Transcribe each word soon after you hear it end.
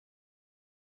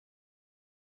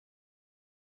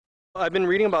I've been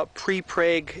reading about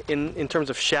pre-preg in terms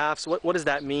of shafts. What does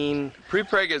that mean?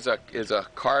 Pre-preg is a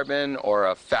carbon or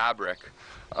a fabric,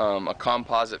 a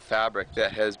composite fabric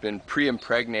that has been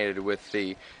pre-impregnated with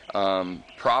the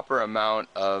proper amount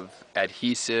of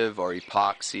adhesive or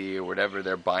epoxy or whatever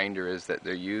their binder is that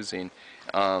they're using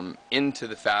into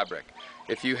the fabric.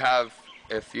 If you have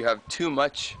too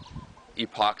much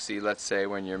epoxy, let's say,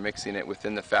 when you're mixing it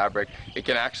within the fabric, it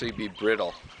can actually be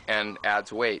brittle and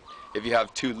adds weight. If you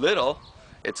have too little,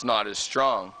 it's not as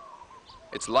strong.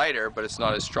 It's lighter, but it's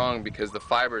not as strong because the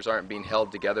fibers aren't being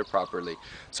held together properly.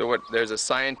 So there's a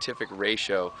scientific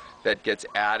ratio that gets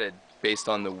added based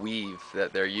on the weave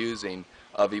that they're using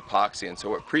of epoxy. And so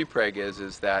what pre-preg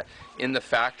is that in the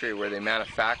factory where they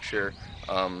manufacture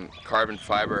carbon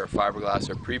fiber or fiberglass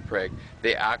or pre-preg,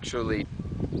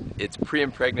 it's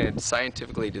pre-impregnated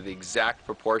scientifically to the exact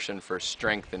proportion for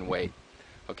strength and weight.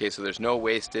 Okay, so there's no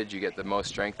wastage, you get the most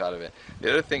strength out of it. The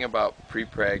other thing about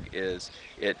pre-preg is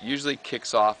it usually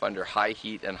kicks off under high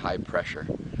heat and high pressure.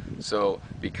 So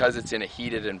because it's in a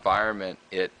heated environment,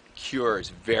 it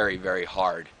cures very, very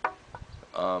hard.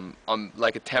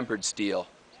 Like a tempered steel.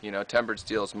 You know, tempered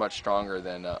steel is much stronger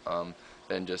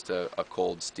than just a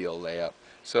cold steel layup.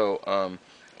 So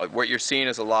what you're seeing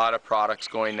is a lot of products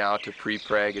going now to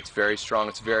pre-preg. It's very strong,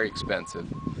 it's very expensive.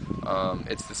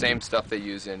 It's the same stuff they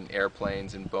use in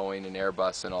airplanes and Boeing and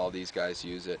Airbus, and all these guys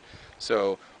use it.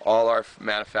 So all our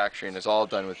manufacturing is all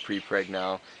done with pre-preg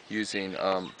now, using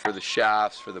for the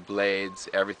shafts, for the blades,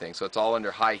 everything. So it's all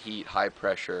under high heat, high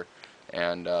pressure,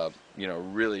 and you know,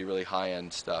 really, really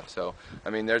high-end stuff. So I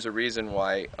mean, there's a reason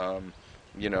why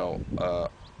you know,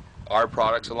 our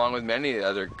products, along with many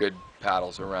other good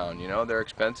paddles around, you know, they're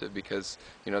expensive because,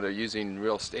 you know, they're using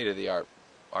real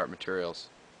state-of-the-art materials.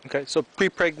 Okay, so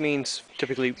pre-preg means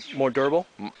typically more durable?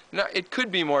 No, it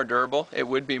could be more durable. It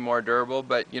would be more durable,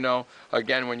 but you know,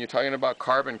 again, when you're talking about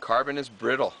carbon, carbon is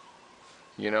brittle.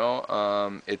 You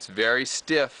know, it's very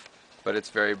stiff, but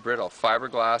it's very brittle.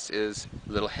 Fiberglass is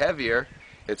a little heavier,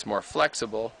 it's more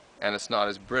flexible, and it's not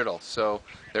as brittle. So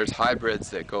there's hybrids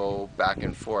that go back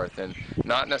and forth, and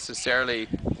not necessarily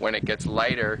when it gets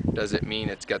lighter does it mean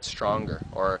it gets stronger,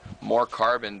 or more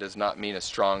carbon does not mean a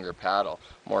stronger paddle.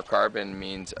 More carbon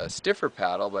means a stiffer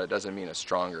paddle, but it doesn't mean a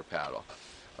stronger paddle.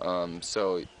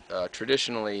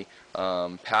 Traditionally,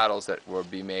 paddles that will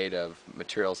be made of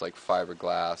materials like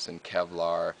fiberglass and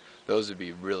Kevlar, those would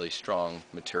be really strong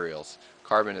materials.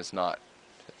 Carbon is not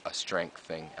a strength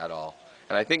thing at all.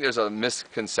 And I think there's a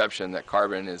misconception that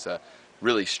carbon is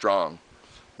really strong,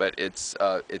 but it's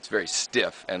very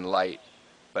stiff and light,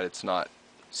 but it's not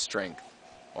strength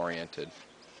oriented.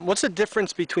 What's the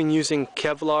difference between using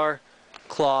Kevlar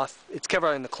cloth? It's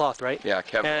Kevlar in the cloth, right? Yeah,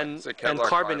 Kevlar. And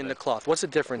carbon in the cloth. What's the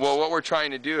difference? Well, what we're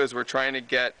trying to do is we're trying to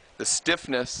get the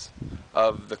stiffness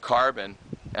of the carbon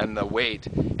and the weight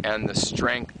and the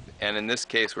strength, and in this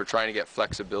case we're trying to get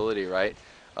flexibility, right?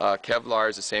 Kevlar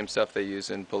is the same stuff they use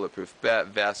in bulletproof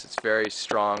vests. It's very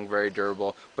strong, very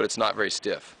durable, but it's not very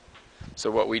stiff.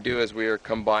 So what we do is we are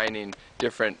combining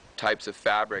different types of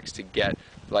fabrics to get,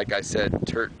 like I said,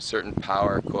 certain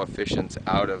power coefficients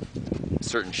out of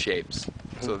certain shapes.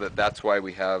 So that's why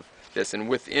we have this. And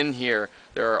within here,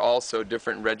 there are also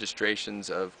different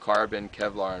registrations of carbon,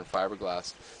 Kevlar, and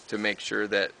fiberglass to make sure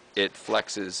that it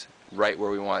flexes right where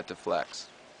we want it to flex.